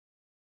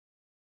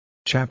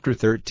Chapter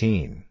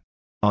 13.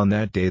 On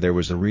that day there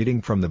was a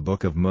reading from the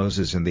book of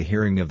Moses in the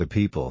hearing of the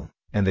people,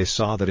 and they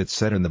saw that it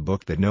said in the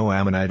book that no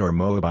Ammonite or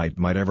Moabite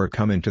might ever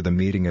come into the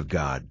meeting of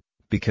God,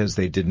 because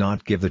they did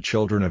not give the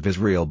children of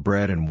Israel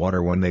bread and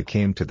water when they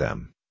came to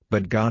them,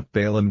 but got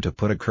Balaam to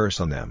put a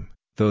curse on them,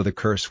 though the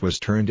curse was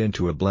turned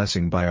into a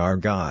blessing by our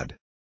God.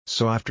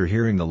 So after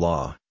hearing the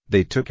law,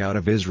 they took out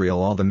of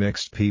Israel all the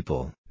mixed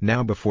people.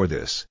 Now before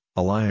this,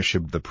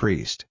 Eliashib the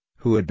priest,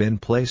 who had been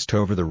placed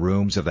over the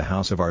rooms of the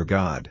house of our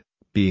God,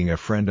 being a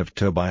friend of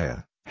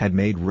Tobiah, had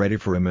made ready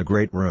for him a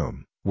great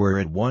room, where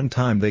at one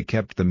time they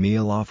kept the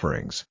meal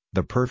offerings,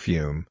 the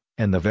perfume,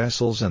 and the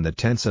vessels and the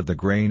tents of the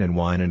grain and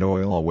wine and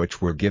oil,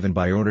 which were given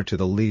by order to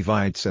the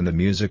Levites and the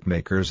music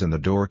makers and the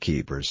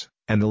doorkeepers,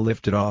 and the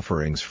lifted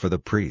offerings for the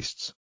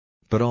priests.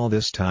 But all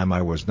this time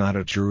I was not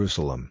at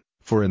Jerusalem,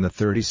 for in the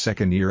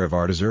 32nd year of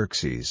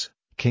Artaxerxes,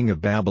 king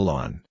of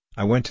Babylon,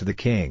 I went to the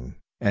king,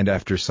 and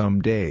after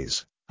some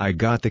days, I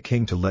got the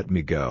king to let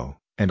me go,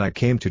 and I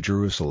came to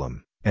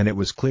Jerusalem. And it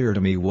was clear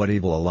to me what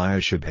evil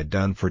Eliashib had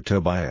done for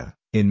Tobiah,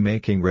 in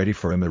making ready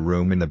for him a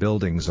room in the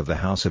buildings of the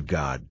house of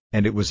God.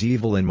 And it was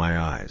evil in my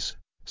eyes,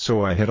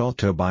 so I had all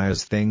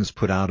Tobiah's things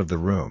put out of the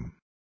room.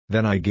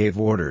 Then I gave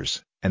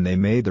orders, and they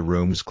made the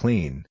rooms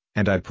clean,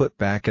 and I put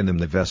back in them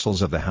the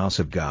vessels of the house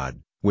of God,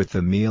 with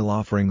the meal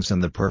offerings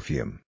and the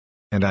perfume.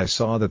 And I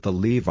saw that the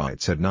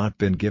Levites had not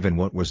been given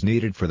what was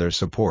needed for their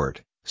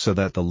support, so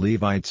that the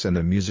Levites and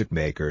the music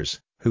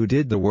makers, who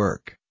did the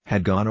work,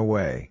 had gone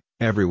away,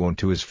 everyone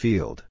to his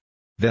field.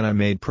 Then I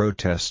made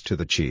protests to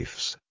the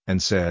chiefs,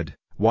 and said,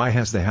 "Why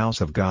has the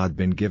house of God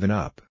been given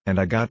up?" And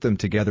I got them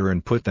together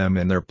and put them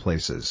in their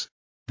places.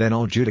 Then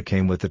all Judah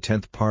came with the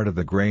 10th part of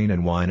the grain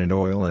and wine and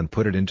oil and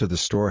put it into the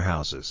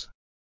storehouses.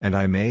 And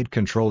I made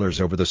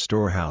controllers over the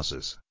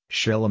storehouses,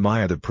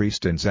 Shelemiah the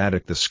priest and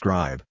Zadok the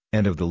scribe,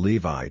 and of the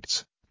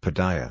Levites,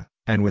 Pedaiah,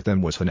 and with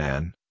them was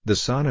Hanan, the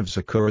son of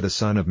Zaccur the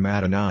son of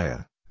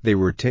Mattaniah. They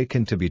were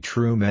taken to be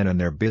true men, and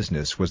their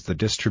business was the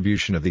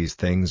distribution of these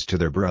things to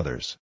their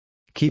brothers.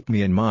 Keep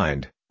me in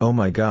mind, O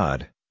my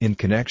God, in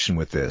connection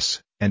with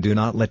this, and do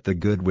not let the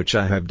good which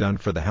I have done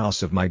for the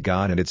house of my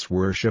God and its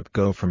worship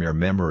go from your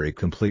memory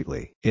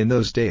completely. In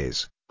those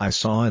days, I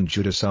saw in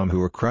Judah some who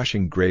were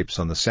crushing grapes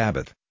on the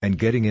Sabbath, and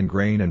getting in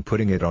grain and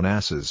putting it on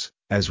asses,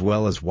 as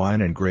well as wine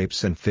and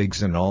grapes and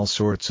figs and all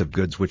sorts of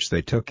goods which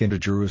they took into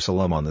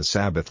Jerusalem on the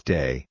Sabbath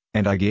day,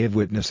 and I gave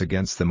witness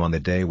against them on the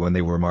day when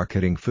they were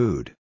marketing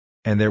food.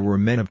 And there were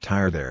men of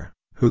Tyre there,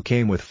 who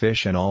came with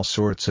fish and all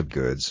sorts of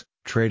goods,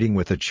 trading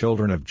with the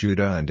children of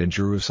Judah and in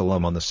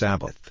Jerusalem on the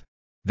Sabbath.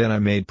 Then I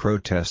made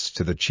protests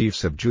to the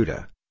chiefs of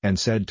Judah, and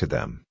said to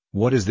them,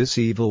 "What is this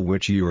evil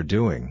which you are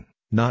doing,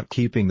 not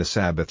keeping the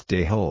Sabbath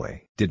day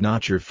holy? Did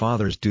not your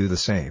fathers do the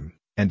same,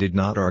 and did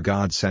not our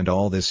God send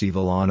all this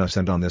evil on us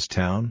and on this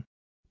town?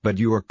 But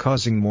you are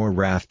causing more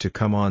wrath to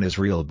come on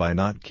Israel by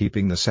not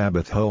keeping the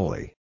Sabbath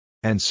holy."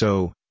 And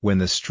so, when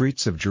the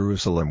streets of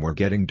Jerusalem were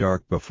getting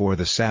dark before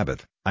the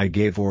Sabbath, I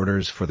gave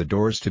orders for the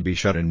doors to be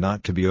shut and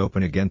not to be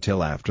open again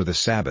till after the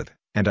Sabbath,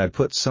 and I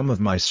put some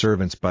of my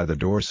servants by the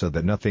door so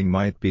that nothing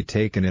might be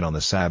taken in on the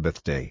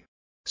Sabbath day.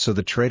 So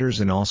the traders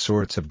in all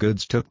sorts of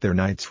goods took their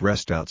night's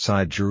rest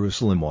outside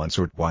Jerusalem once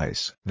or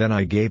twice. Then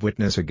I gave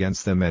witness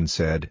against them and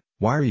said,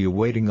 "Why are you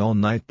waiting all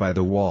night by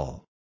the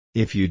wall?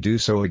 If you do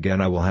so again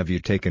I will have you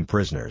taken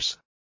prisoners."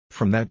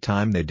 From that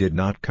time they did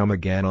not come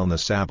again on the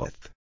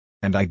Sabbath.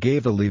 And I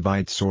gave the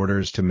Levites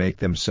orders to make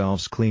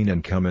themselves clean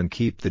and come and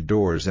keep the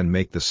doors and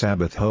make the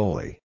Sabbath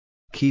holy.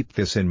 Keep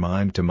this in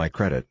mind to my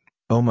credit,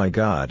 O my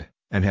God,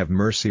 and have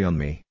mercy on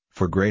me,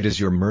 for great is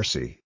your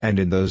mercy. And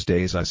in those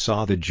days I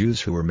saw the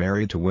Jews who were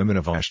married to women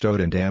of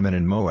Ashdod and Ammon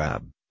and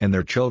Moab, and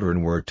their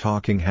children were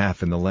talking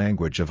half in the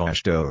language of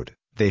Ashdod.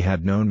 They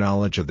had no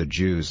knowledge of the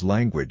Jews'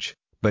 language,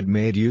 but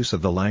made use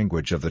of the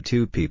language of the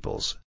two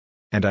peoples.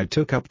 And I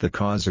took up the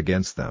cause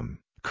against them,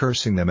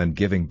 cursing them and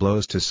giving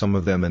blows to some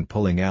of them and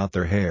pulling out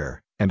their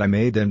hair, and I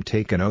made them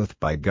take an oath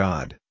by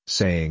God,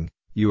 saying,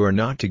 "You are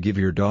not to give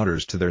your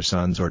daughters to their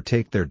sons or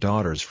take their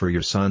daughters for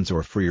your sons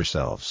or for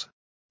yourselves."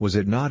 Was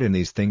it not in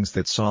these things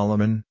that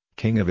Solomon,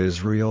 king of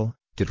Israel,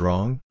 did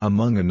wrong?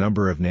 Among a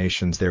number of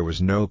nations there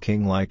was no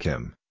king like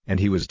him, and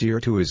he was dear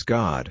to his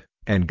God,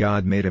 and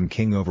God made him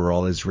king over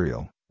all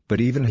Israel,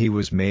 but even he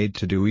was made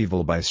to do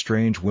evil by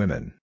strange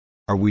women.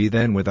 Are we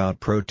then without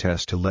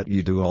protest to let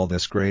you do all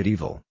this great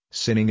evil,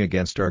 sinning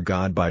against our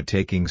God by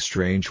taking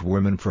strange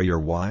women for your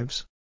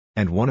wives?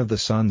 And one of the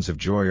sons of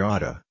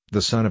Joiada,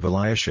 the son of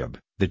Eliashib,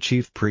 the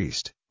chief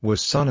priest,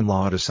 was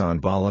son-in-law to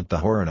Sanballat the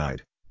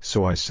Horonite,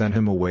 so I sent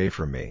him away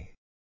from me.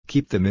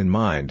 Keep them in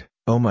mind,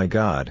 O my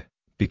God,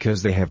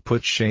 because they have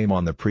put shame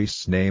on the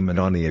priest's name and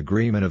on the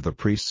agreement of the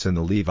priests and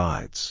the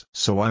Levites.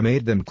 So I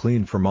made them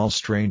clean from all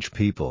strange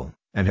people,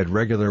 and had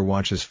regular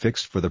watches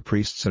fixed for the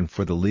priests and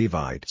for the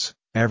Levites,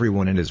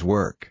 everyone in his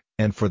work,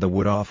 and for the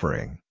wood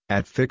offering,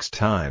 at fixed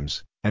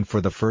times, and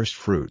for the first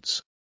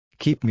fruits.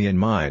 Keep me in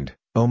mind,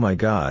 O my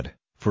God,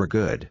 for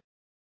good.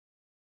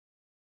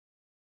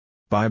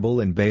 Bible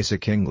in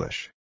Basic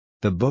English.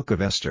 The Book of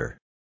Esther.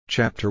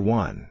 Chapter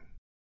 1.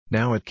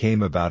 Now it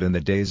came about in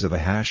the days of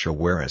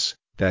Ahasuerus,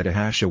 that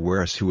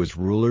Ahasuerus, who was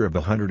ruler of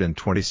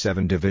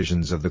 127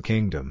 divisions of the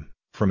kingdom,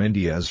 from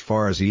India as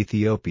far as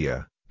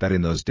Ethiopia, that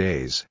in those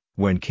days,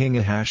 when King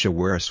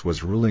Ahasuerus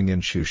was ruling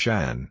in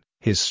Shushan,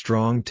 his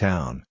strong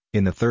town,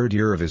 in the 3rd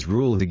year of his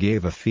rule he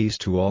gave a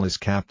feast to all his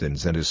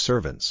captains and his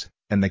servants,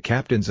 and the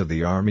captains of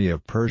the army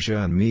of Persia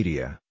and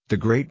Media, the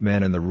great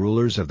men and the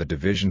rulers of the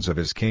divisions of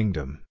his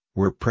kingdom,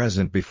 were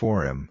present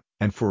before him,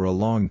 and for a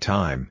long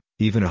time,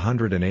 even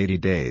 180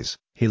 days,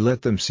 he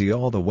let them see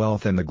all the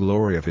wealth and the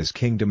glory of his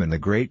kingdom and the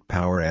great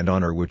power and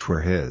honor which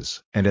were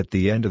his. And at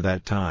the end of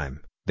that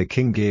time, the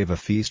king gave a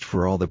feast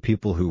for all the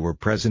people who were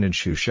present in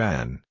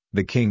Shushan,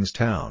 the king's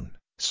town,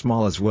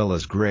 small as well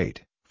as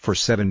great, for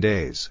 7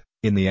 days,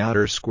 in the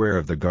outer square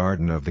of the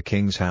garden of the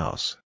king's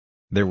house.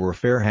 There were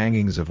fair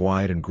hangings of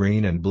white and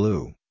green and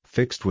blue,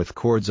 fixed with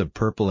cords of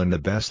purple and the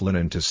best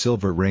linen to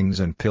silver rings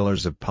and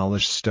pillars of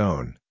polished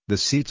stone. The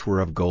seats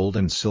were of gold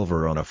and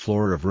silver on a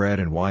floor of red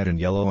and white and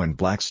yellow and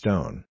black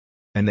stone.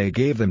 And they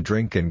gave them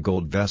drink in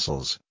gold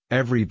vessels,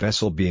 every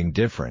vessel being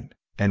different,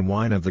 and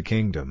wine of the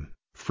kingdom,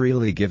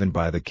 freely given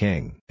by the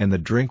king. And the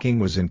drinking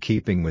was in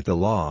keeping with the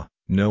law,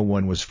 no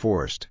one was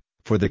forced,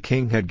 for the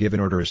king had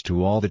given orders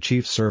to all the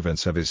chief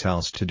servants of his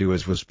house to do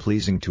as was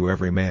pleasing to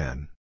every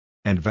man.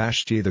 And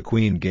Vashti the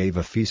queen gave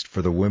a feast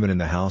for the women in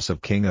the house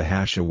of King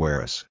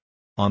Ahasuerus.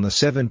 On the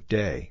 7th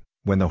day,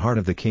 when the heart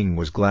of the king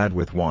was glad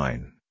with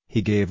wine,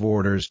 he gave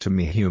orders to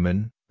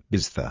Mehuman,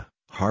 Biztha,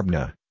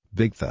 Harbna,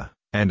 Bigtha,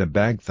 and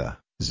Abagtha,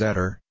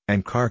 Zetar,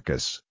 and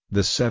Carcass,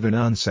 the 7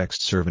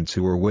 unsexed servants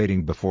who were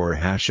waiting before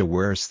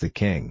Ahasuerus the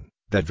king,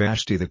 that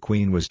Vashti the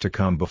queen was to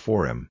come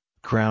before him,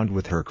 crowned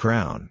with her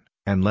crown,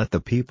 and let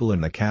the people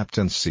and the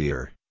captains see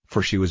her,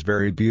 for she was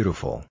very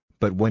beautiful.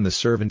 But when the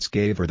servants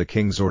gave her the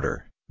king's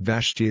order,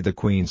 Vashti the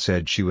queen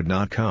said she would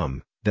not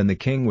come. Then the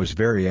king was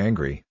very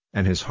angry,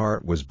 and his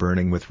heart was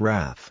burning with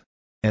wrath.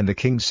 And the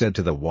king said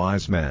to the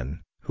wise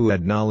men, who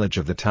had knowledge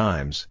of the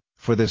times,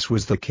 for this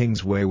was the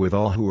king's way with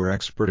all who were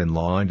expert in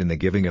law and in the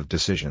giving of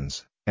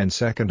decisions, and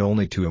second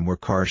only to him were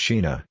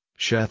Karshena,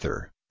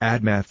 Shether,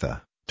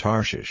 Admatha,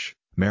 Tarshish,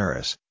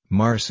 Maris,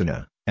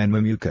 Marsena, and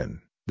Memucan,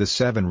 the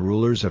 7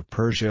 rulers of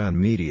Persia and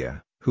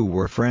Media, who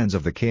were friends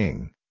of the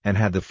king, and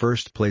had the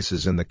first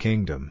places in the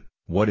kingdom.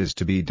 What is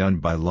to be done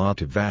by law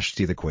to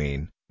Vashti the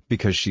queen,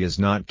 because she has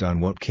not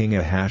done what King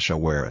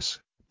Ahasuerus,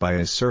 by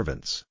his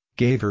servants,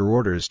 gave her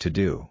orders to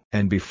do?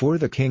 And before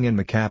the king and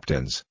the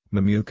captains,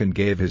 Memucan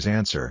gave his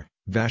answer,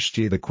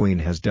 Vashti the queen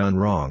has done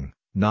wrong,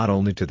 not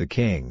only to the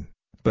king,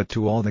 but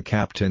to all the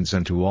captains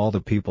and to all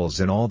the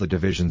peoples in all the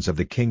divisions of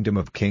the kingdom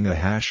of King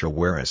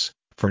Ahasuerus,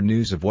 for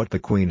news of what the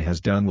queen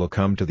has done will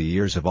come to the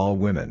ears of all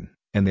women,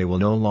 and they will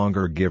no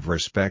longer give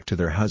respect to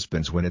their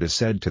husbands when it is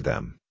said to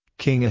them,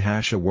 King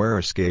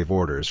Ahasuerus gave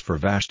orders for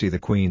Vashti the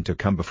queen to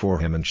come before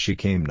him and she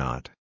came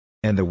not.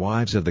 And the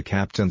wives of the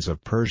captains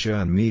of Persia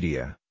and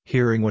Media,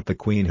 hearing what the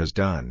queen has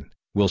done,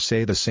 will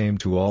say the same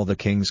to all the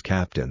king's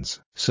captains.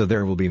 So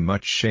there will be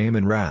much shame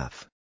and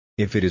wrath.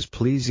 If it is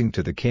pleasing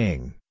to the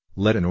king,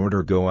 let an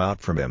order go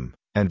out from him,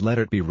 and let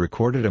it be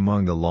recorded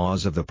among the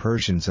laws of the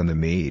Persians and the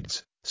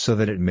Medes, so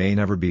that it may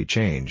never be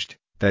changed,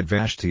 that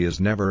Vashti is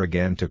never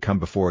again to come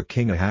before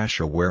King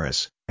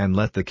Ahasuerus, and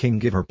let the king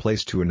give her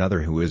place to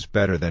another who is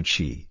better than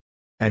she.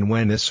 And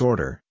when this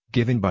order,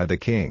 given by the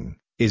king,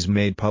 is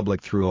made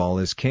public through all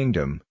his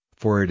kingdom,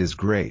 for it is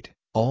great,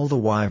 all the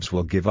wives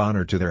will give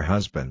honor to their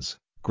husbands,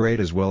 great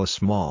as well as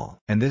small.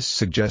 And this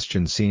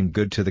suggestion seemed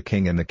good to the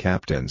king and the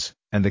captains,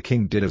 and the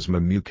king did as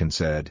Memucan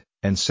said,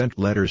 and sent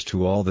letters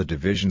to all the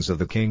divisions of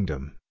the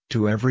kingdom,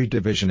 to every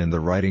division in the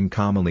writing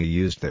commonly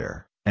used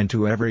there, and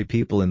to every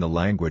people in the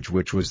language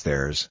which was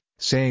theirs,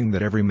 saying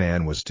that every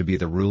man was to be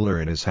the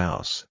ruler in his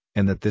house,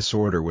 and that this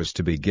order was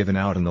to be given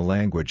out in the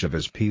language of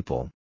his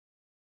people.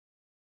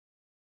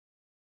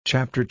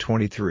 Chapter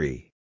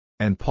 23.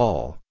 And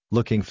Paul,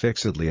 looking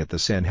fixedly at the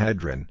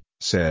Sanhedrin,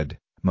 said,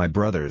 My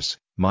brothers,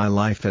 my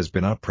life has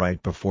been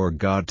upright before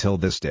God till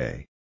this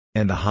day.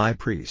 And the high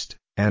priest,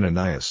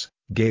 Ananias,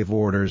 gave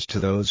orders to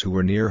those who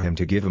were near him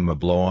to give him a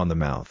blow on the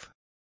mouth.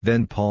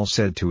 Then Paul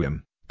said to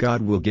him,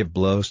 God will give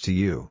blows to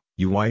you,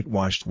 you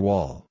whitewashed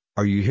wall.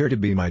 Are you here to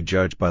be my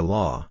judge by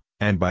law,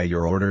 and by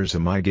your orders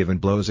am I given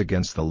blows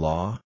against the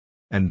law?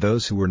 And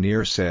those who were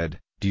near said,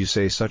 Do you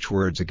say such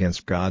words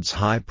against God's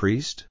high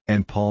priest?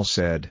 And Paul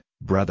said,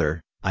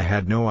 Brother, I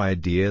had no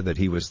idea that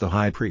he was the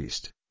high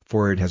priest,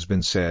 for it has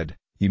been said,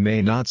 You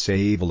may not say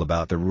evil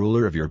about the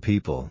ruler of your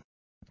people.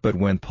 But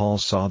when Paul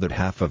saw that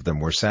half of them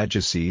were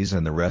Sadducees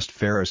and the rest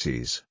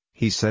Pharisees,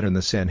 he said in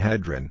the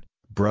Sanhedrin,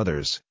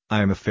 Brothers,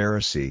 I am a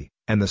Pharisee,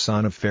 and the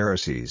son of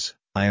Pharisees.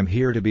 I am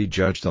here to be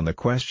judged on the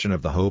question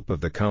of the hope of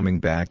the coming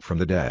back from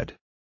the dead.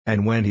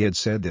 And when he had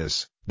said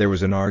this, there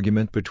was an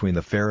argument between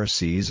the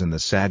Pharisees and the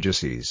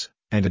Sadducees,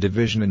 and a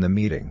division in the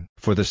meeting.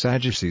 For the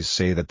Sadducees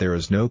say that there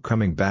is no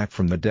coming back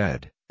from the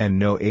dead, and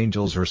no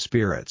angels or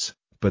spirits,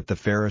 but the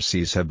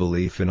Pharisees have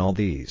belief in all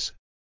these.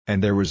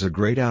 And there was a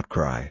great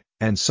outcry,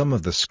 and some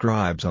of the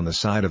scribes on the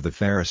side of the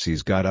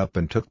Pharisees got up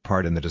and took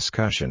part in the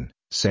discussion,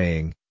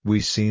 saying,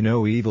 We see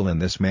no evil in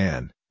this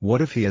man, What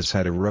if he has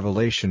had a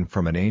revelation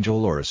from an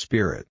angel or a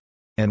spirit?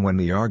 And when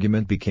the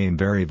argument became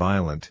very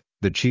violent,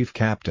 the chief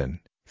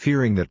captain,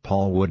 fearing that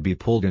Paul would be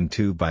pulled in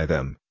two by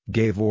them,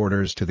 gave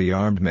orders to the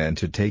armed men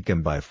to take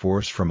him by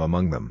force from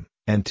among them,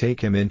 and take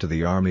him into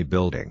the army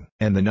building.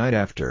 And the night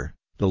after,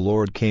 the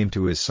Lord came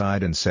to his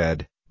side and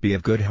said, "Be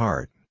of good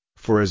heart,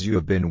 for as you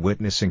have been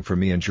witnessing for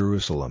me in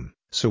Jerusalem,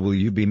 so will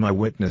you be my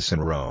witness in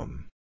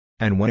Rome."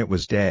 And when it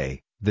was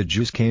day, the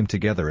Jews came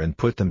together and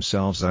put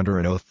themselves under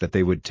an oath that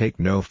they would take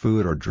no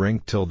food or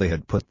drink till they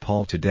had put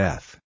Paul to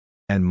death.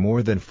 And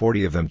more than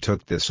 40 of them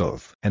took this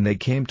oath. And they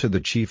came to the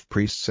chief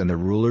priests and the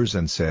rulers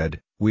and said,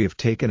 "We have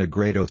taken a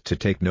great oath to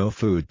take no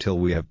food till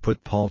we have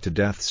put Paul to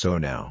death, so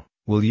now,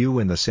 will you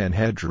and the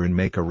Sanhedrin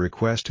make a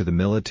request to the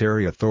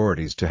military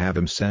authorities to have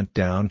him sent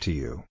down to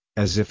you,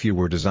 as if you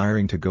were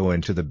desiring to go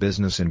into the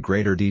business in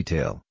greater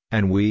detail,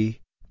 and we,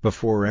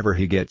 before ever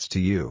he gets to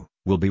you,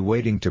 will be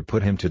waiting to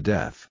put him to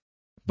death."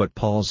 But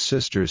Paul's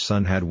sister's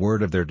son had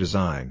word of their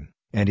design,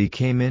 and he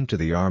came into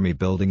the army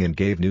building and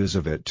gave news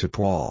of it to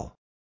Paul.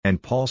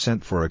 And Paul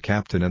sent for a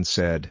captain and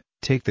said,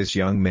 "Take this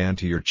young man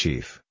to your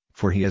chief,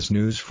 for he has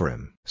news for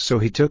him." So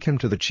he took him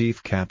to the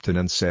chief captain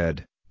and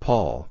said,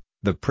 "Paul,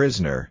 the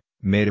prisoner,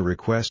 made a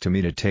request to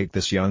me to take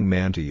this young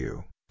man to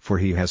you, for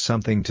he has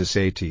something to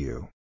say to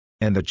you."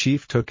 And the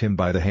chief took him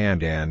by the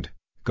hand and,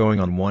 going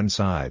on one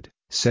side,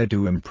 said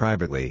to him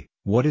privately,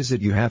 "What is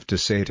it you have to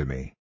say to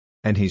me?"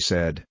 And he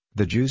said,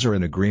 "The Jews are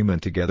in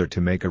agreement together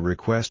to make a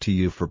request to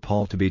you for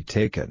Paul to be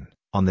taken,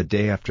 on the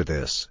day after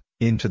this,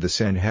 into the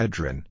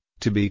Sanhedrin,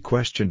 to be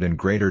questioned in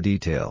greater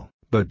detail,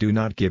 but do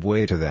not give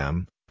way to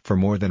them, for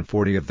more than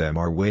 40 of them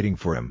are waiting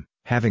for him,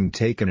 having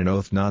taken an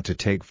oath not to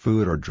take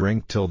food or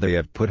drink till they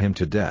have put him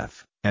to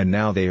death, and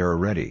now they are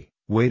ready,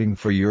 waiting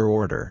for your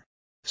order."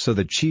 So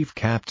the chief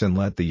captain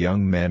let the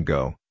young man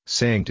go,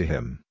 saying to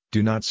him,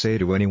 "Do not say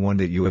to anyone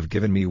that you have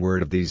given me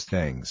word of these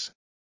things."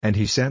 And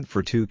he sent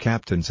for 2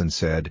 captains and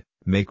said,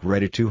 "Make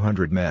ready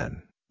 200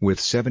 men, with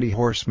 70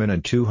 horsemen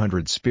and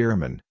 200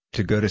 spearmen,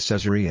 to go to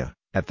Caesarea,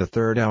 at the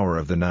 3rd hour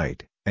of the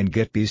night, and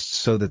get beasts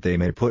so that they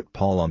may put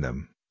Paul on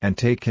them, and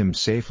take him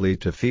safely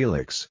to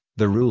Felix,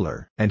 the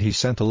ruler." And he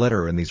sent a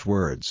letter in these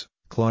words,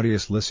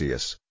 "Claudius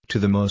Lysias, to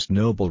the most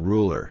noble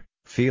ruler,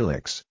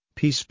 Felix,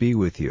 peace be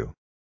with you.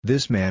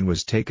 This man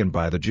was taken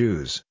by the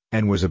Jews,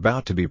 and was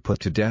about to be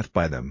put to death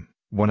by them,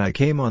 when I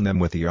came on them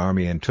with the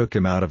army and took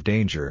him out of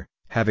danger,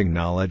 having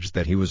knowledge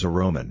that he was a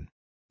Roman.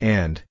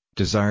 And,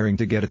 desiring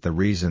to get at the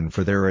reason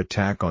for their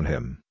attack on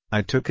him,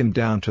 I took him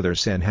down to their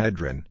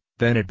Sanhedrin.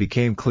 Then it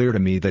became clear to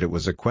me that it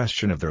was a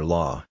question of their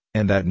law,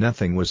 and that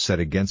nothing was said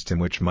against him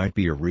which might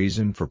be a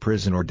reason for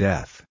prison or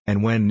death.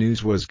 And when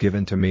news was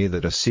given to me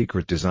that a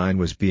secret design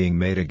was being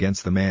made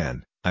against the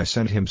man, I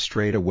sent him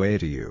straight away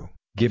to you,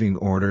 giving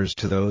orders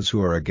to those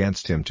who are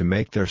against him to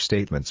make their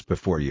statements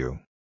before you."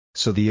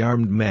 So the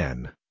armed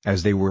men,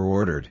 as they were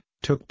ordered,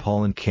 took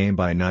Paul and came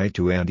by night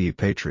to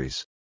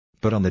Antipatris.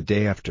 But on the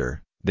day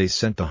after, they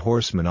sent the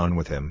horsemen on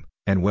with him,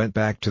 and went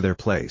back to their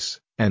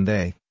place, and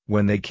they,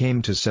 when they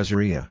came to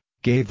Caesarea,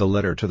 gave the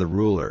letter to the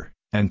ruler,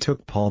 and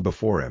took Paul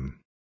before him.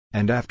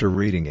 And after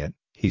reading it,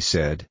 he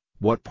said,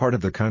 "What part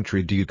of the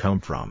country do you come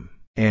from?"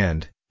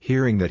 And,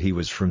 hearing that he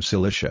was from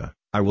Cilicia,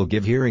 "I will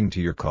give hearing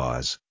to your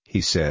cause,"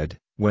 he said,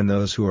 "when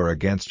those who are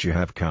against you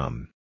have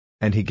come."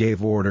 And he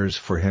gave orders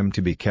for him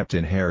to be kept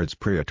in Herod's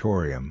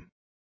praetorium.